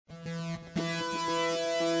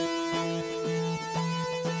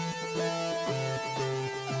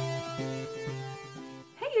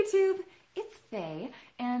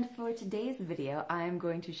today's video, I'm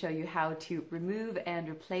going to show you how to remove and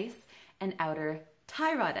replace an outer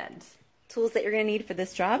tie rod end. Tools that you're going to need for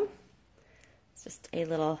this job. It's just a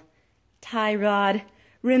little tie rod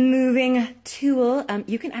removing tool.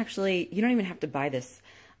 You can actually, you don't even have to buy this.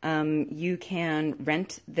 You can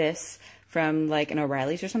rent this from like an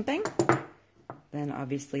O'Reilly's or something. Then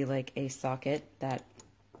obviously like a socket that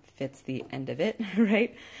fits the end of it,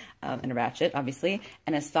 right? And a ratchet, obviously,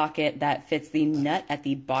 and a socket that fits the nut at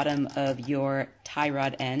the bottom of your tie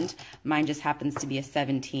rod end. Mine just happens to be a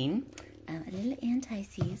 17. A little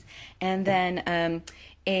anti-seize. And then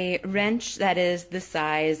a wrench that is the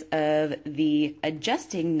size of the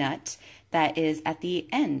adjusting nut that is at the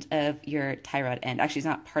end of your tie rod end. Actually, it's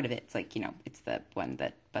not part of it. It's like, you know, it's the one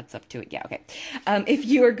that butts up to it. Yeah, okay. If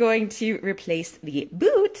you are going to replace the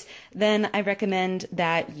boot, then I recommend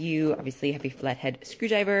that you obviously have a flathead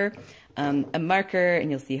screwdriver, a marker, and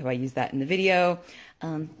you'll see how I use that in the video.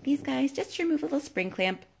 These guys, just to remove a little spring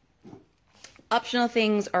clamp. Optional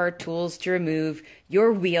things are tools to remove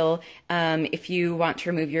your wheel. If you want to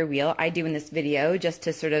remove your wheel, I do in this video just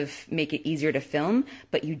to sort of make it easier to film,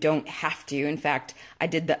 but you don't have to. In fact, I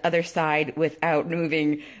did the other side without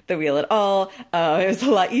removing the wheel at all. It was a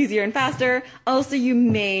lot easier and faster. Also, you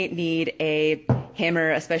may need a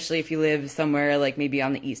hammer, especially if you live somewhere like maybe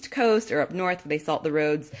on the East Coast or up north where they salt the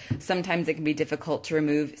roads. Sometimes it can be difficult to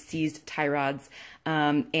remove seized tie rods.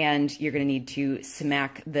 And you're going to need to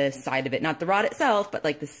smack the side of it, not the rod itself, but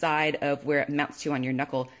like the side of where it mounts to on your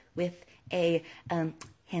knuckle with a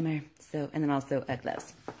hammer. So, and then also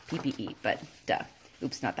gloves, PPE, but duh.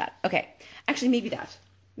 Oops, not that. Okay, actually maybe that.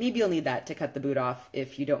 Maybe you'll need that to cut the boot off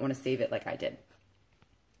if you don't want to save it like I did.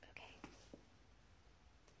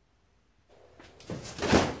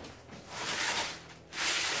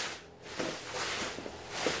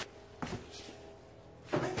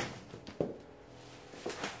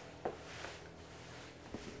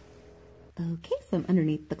 Okay, so I'm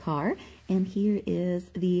underneath the car, and here is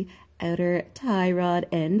the outer tie rod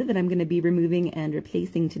end that I'm going to be removing and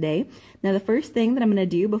replacing today. Now, the first thing that I'm going to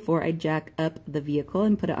do before I jack up the vehicle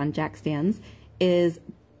and put it on jack stands is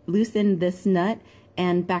loosen this nut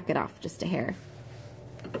and back it off just a hair.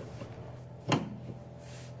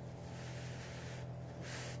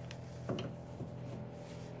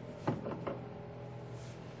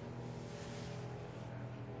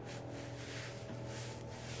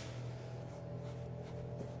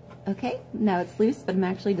 Okay, now it's loose, but I'm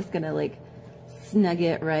actually just gonna like snug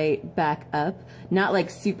it right back up. Not like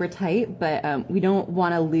super tight, but we don't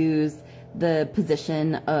want to lose the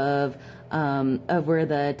position of where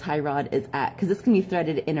the tie rod is at, because this can be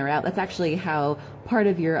threaded in or out. That's actually how part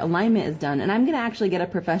of your alignment is done. And I'm gonna actually get a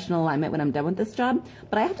professional alignment when I'm done with this job,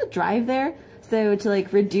 but I have to drive there. So to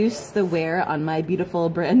like reduce the wear on my beautiful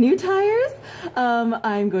brand new tires,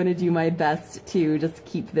 I'm going to do my best to just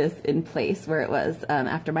keep this in place where it was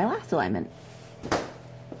after my last alignment.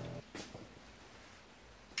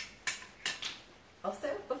 Also,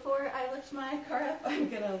 before I lift my car up, I'm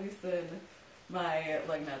going to loosen my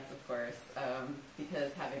lug nuts, of course,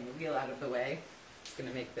 because having the wheel out of the way is going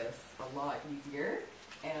to make this a lot easier.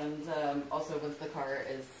 And also once the car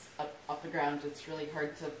is up off the ground, it's really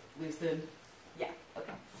hard to loosen. Yeah,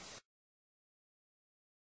 okay.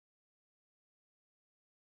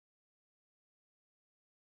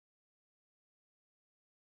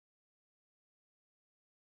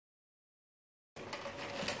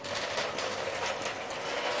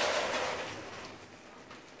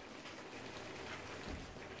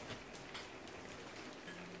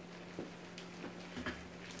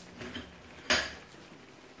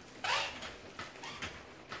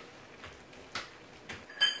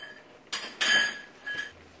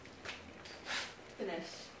 Finish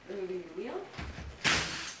removing the wheel.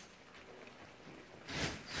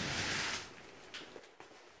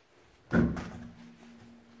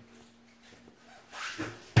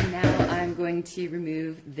 And now I'm going to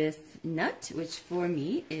remove this nut, which for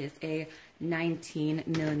me is a 19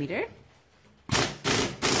 millimeter.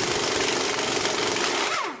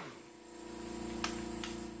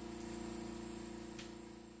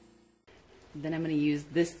 Then I'm going to use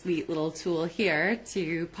this sweet little tool here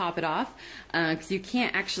to pop it off, because you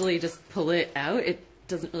can't actually just pull it out. It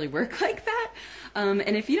doesn't really work like that.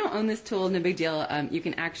 And if you don't own this tool, no big deal. You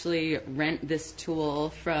can actually rent this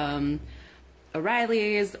tool from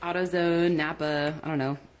O'Reilly's, AutoZone, Napa, I don't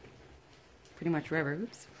know, pretty much wherever.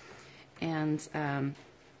 Oops. And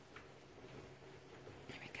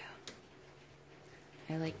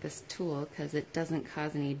I like this tool because it doesn't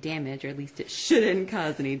cause any damage, or at least it shouldn't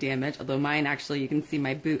cause any damage, although mine actually, you can see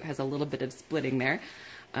my boot has a little bit of splitting there.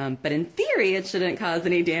 But in theory, it shouldn't cause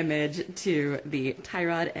any damage to the tie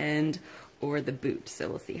rod end or the boot. So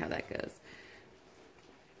we'll see how that goes.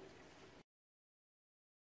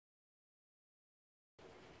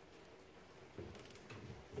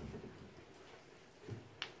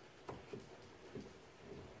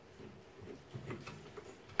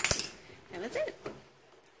 That was it.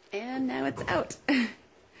 And now it's out.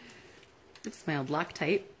 Oops, my old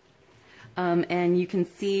Loctite. And you can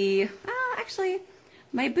see, actually,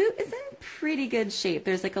 my boot is in pretty good shape.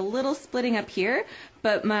 There's like a little splitting up here,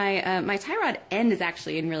 but my tie rod end is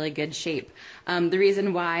actually in really good shape. The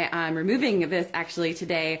reason why I'm removing this actually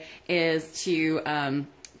today is to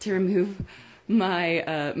remove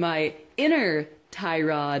my my inner tie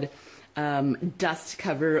rod dust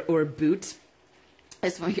cover or boot.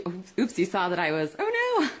 Oops, you saw that I was,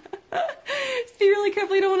 oh no! Just be really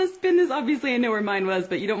careful, you don't want to spin this. Obviously I know where mine was,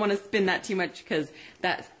 but you don't want to spin that too much because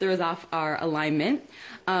that throws off our alignment.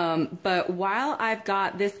 But while I've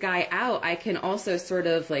got this guy out, I can also sort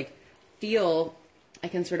of like feel, I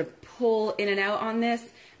can sort of pull in and out on this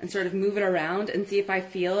and sort of move it around and see if I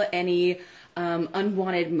feel any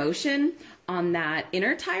unwanted motion on that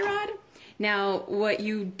inner tie rod. Now, what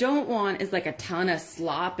you don't want is like a ton of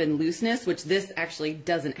slop and looseness, which this actually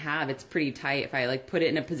doesn't have. It's pretty tight. If I like put it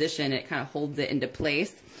in a position, it kind of holds it into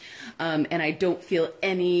place. And I don't feel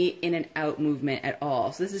any in and out movement at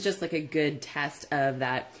all. So this is just like a good test of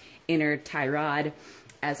that inner tie rod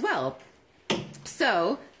as well.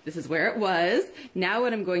 So this is where it was. Now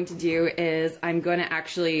what I'm going to do is I'm going to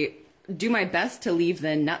actually do my best to leave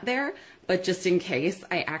the nut there, but just in case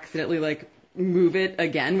I accidentally like move it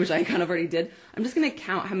again, which I kind of already did, I'm just going to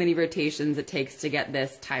count how many rotations it takes to get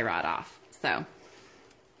this tie rod off. So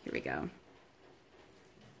here we go.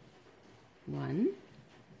 1,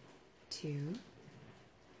 2,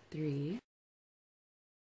 3,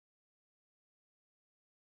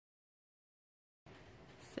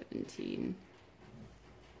 17,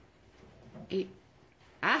 8,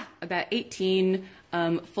 about 18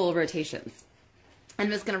 full rotations. I'm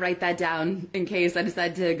just going to write that down in case I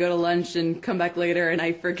decide to go to lunch and come back later and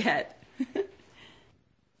I forget.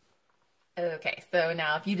 Okay, so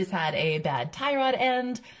now if you just had a bad tie rod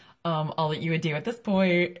end, all that you would do at this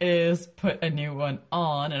point is put a new one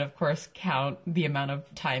on and of course count the amount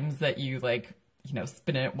of times that you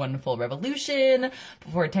spin it 1 full revolution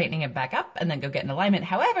before tightening it back up and then go get an alignment.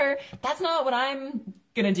 However, that's not what I'm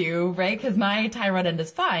gonna do, right? Because my tie rod end is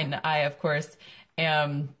fine. I, of course,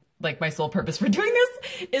 am... like my sole purpose for doing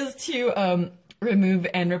this is to remove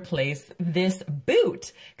and replace this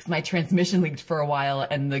boot because my transmission leaked for a while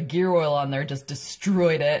and the gear oil on there just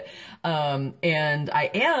destroyed it. And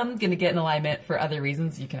I am going to get an alignment for other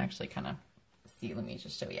reasons. You can actually kind of see. Let me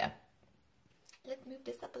just show you. Let's move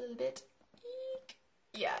this up a little bit. Eek.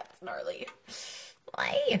 Yeah, it's gnarly.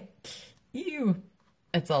 Why? Ew.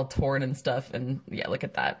 It's all torn and stuff. And yeah, look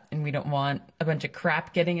at that. And we don't want a bunch of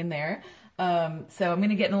crap getting in there. So I'm going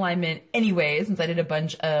to get an alignment anyway, since I did a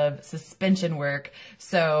bunch of suspension work.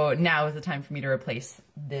 So now is the time for me to replace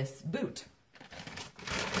this boot.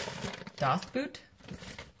 Das Boot?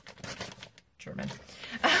 German.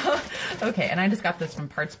 Okay, and I just got this from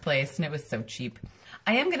Parts Place and it was so cheap.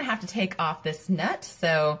 I am going to have to take off this nut,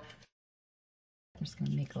 so I'm just going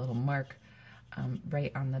to make a little mark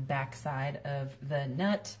right on the back side of the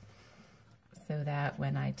nut, so that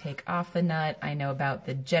when I take off the nut, I know about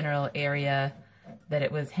the general area that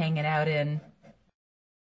it was hanging out in.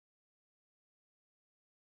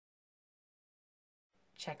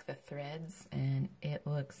 Check the threads, and it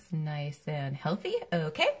looks nice and healthy.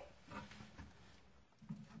 Okay.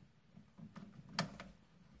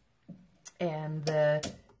 And the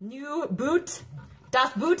new boot,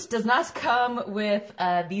 Das Boot, does not come with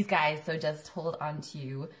these guys, so just hold on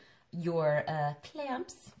to your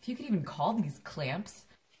clamps, if you could even call these clamps.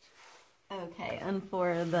 Okay, and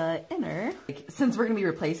for the inner, since we're going to be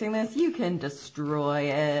replacing this, you can destroy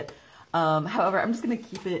it. However, I'm just going to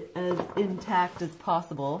keep it as intact as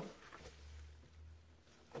possible.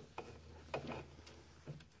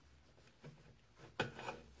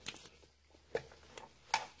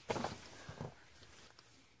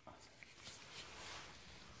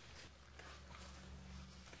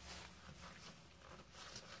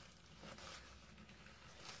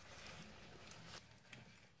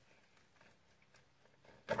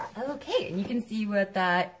 Okay, and you can see what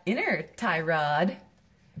that inner tie rod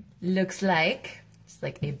looks like. It's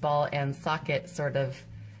like a ball and socket sort of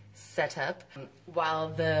setup. While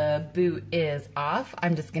the boot is off,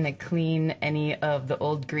 I'm just gonna clean any of the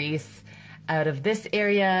old grease out of this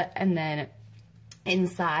area, and then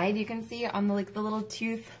inside you can see on the little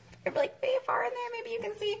tooth like way far in there, maybe you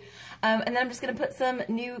can see. And then I'm just gonna put some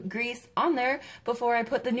new grease on there before I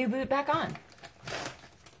put the new boot back on.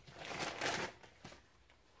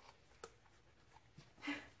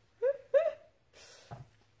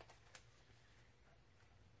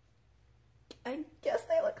 I guess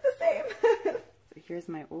they look the same. So here's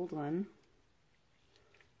my old one.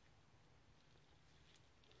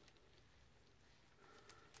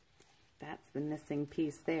 That's the missing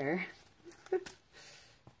piece there.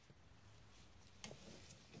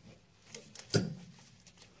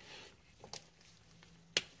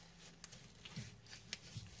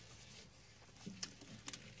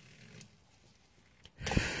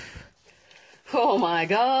 Oh my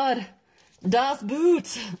God, das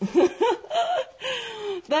Boot.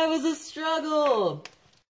 That was a struggle.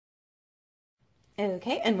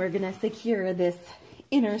 Okay, and we're gonna secure this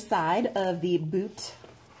inner side of the boot,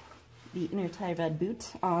 the inner tie rod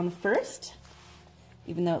boot on first.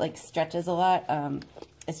 Even though it like stretches a lot,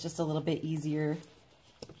 it's just a little bit easier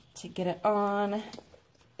to get it on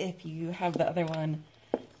if you have the other one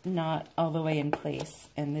not all the way in place.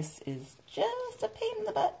 And this is just a pain in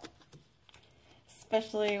the butt,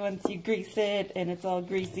 especially once you grease it and it's all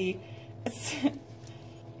greasy.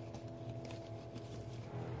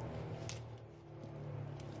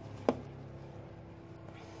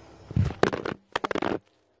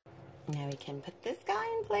 Now we can put this guy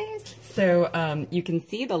in place. So you can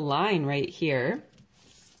see the line right here.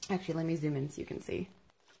 Actually, let me zoom in so you can see.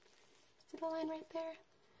 See the line right there?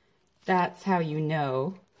 That's how you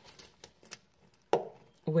know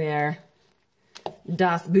where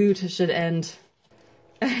Das Boot should end.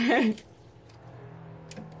 Just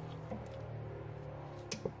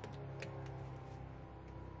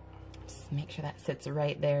make sure that sits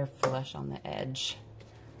right there, flush on the edge.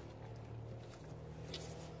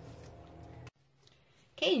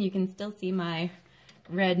 Okay, and you can still see my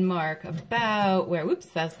red mark about where, whoops,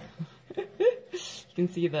 that's, you can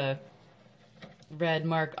see the red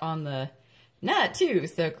mark on the nut too,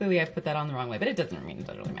 so clearly I put that on the wrong way, but it doesn't really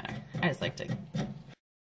matter. I just like to.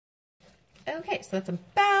 Okay, so that's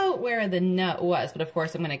about where the nut was, but of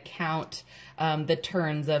course I'm going to count the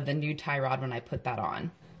turns of the new tie rod when I put that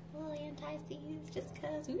on. Well, anti-seize, just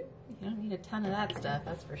because you don't need a ton of that stuff,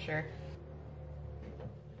 that's for sure.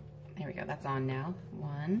 There we go, that's on now.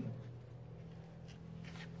 1,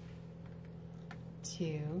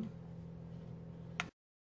 2,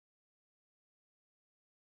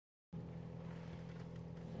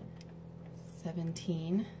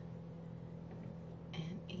 17 and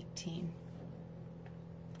 18.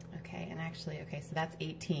 Okay, and actually, okay, so that's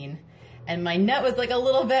 18. And my nut was like a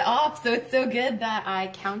little bit off, so it's so good that I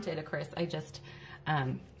counted. Of course, I just, you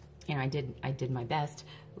know, I did my best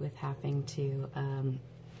with having to,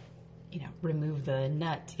 you know, remove the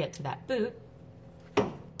nut to get to that boot.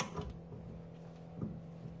 There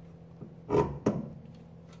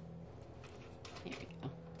we go.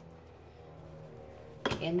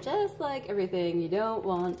 And just like everything, you don't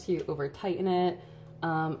want to over tighten it.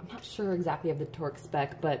 I'm not sure exactly of the torque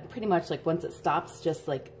spec, but pretty much like once it stops, just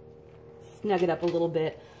like snug it up a little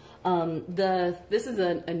bit. This is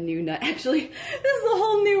a new nut. Actually, this is a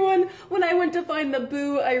whole new one. When I went to find the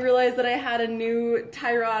boot, I realized that I had a new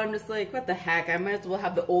tie rod. I'm just like, what the heck? I might as well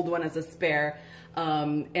have the old one as a spare,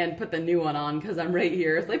 and put the new one on because I'm right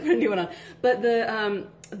here. So I put a new one on. But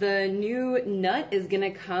the new nut is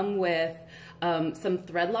gonna come with some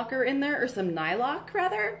thread locker in there, or some nylock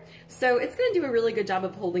rather. So it's gonna do a really good job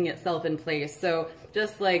of holding itself in place. So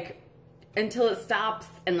just like until it stops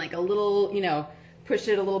and like a little, you know, push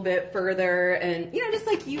it a little bit further, and you know, just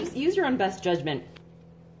like use your own best judgment.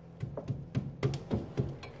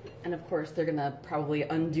 And of course they're gonna probably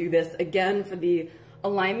undo this again for the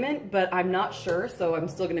alignment, but I'm not sure, so I'm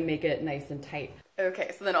still gonna make it nice and tight.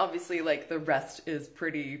 Okay, so then obviously like the rest is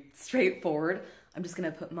pretty straightforward. I'm just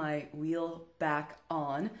gonna put my wheel back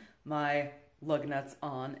on, my lug nuts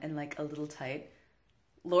on, and like a little tight,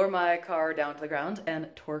 lower my car down to the ground and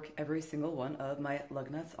torque every single one of my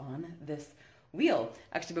lug nuts on this wheel.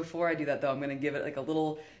 Actually, before I do that though, I'm gonna give it like a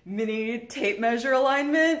little mini tape measure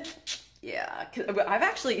alignment. Yeah, cause I've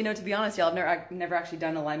actually, you know, to be honest, y'all, I've never actually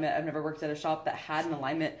done alignment. I've never worked at a shop that had an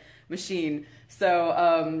alignment machine. So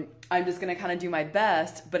I'm just gonna kind of do my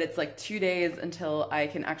best, but it's like 2 days until I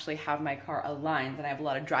can actually have my car aligned, and I have a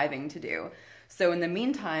lot of driving to do. So in the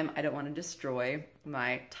meantime, I don't want to destroy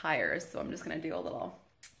my tires, so I'm just gonna do a little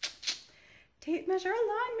tape measure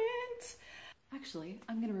alignment. Actually,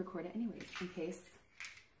 I'm gonna record it anyways in case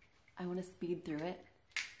I want to speed through it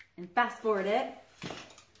and fast forward it,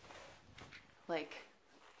 like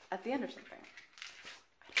at the end or something.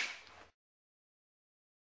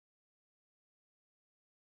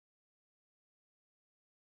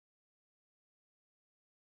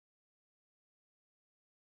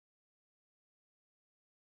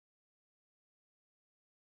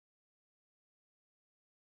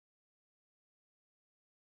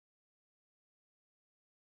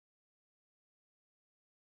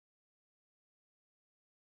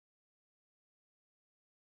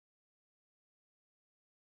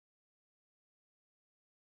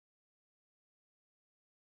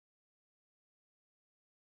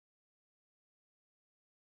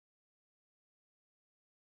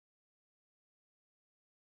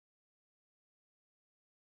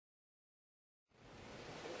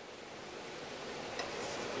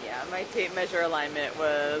 my tape measure alignment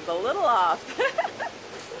was a little off.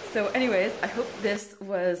 So anyways, I hope this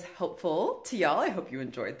was helpful to y'all. I hope you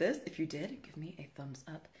enjoyed this. If you did, give me a thumbs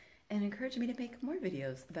up and encourage me to make more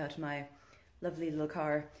videos about my lovely little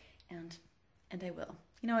car, and I will.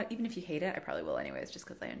 You know what, even if you hate it, I probably will anyways, just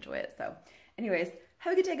because I enjoy it. So anyways,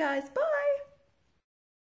 have a good day, guys. Bye!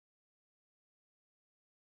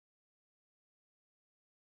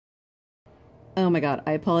 Oh my god,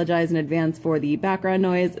 I apologize in advance for the background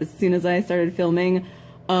noise. As soon as I started filming,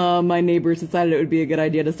 my neighbors decided it would be a good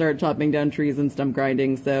idea to start chopping down trees and stump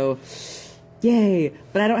grinding, so yay!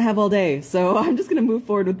 But I don't have all day, so I'm just gonna move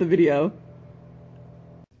forward with the video.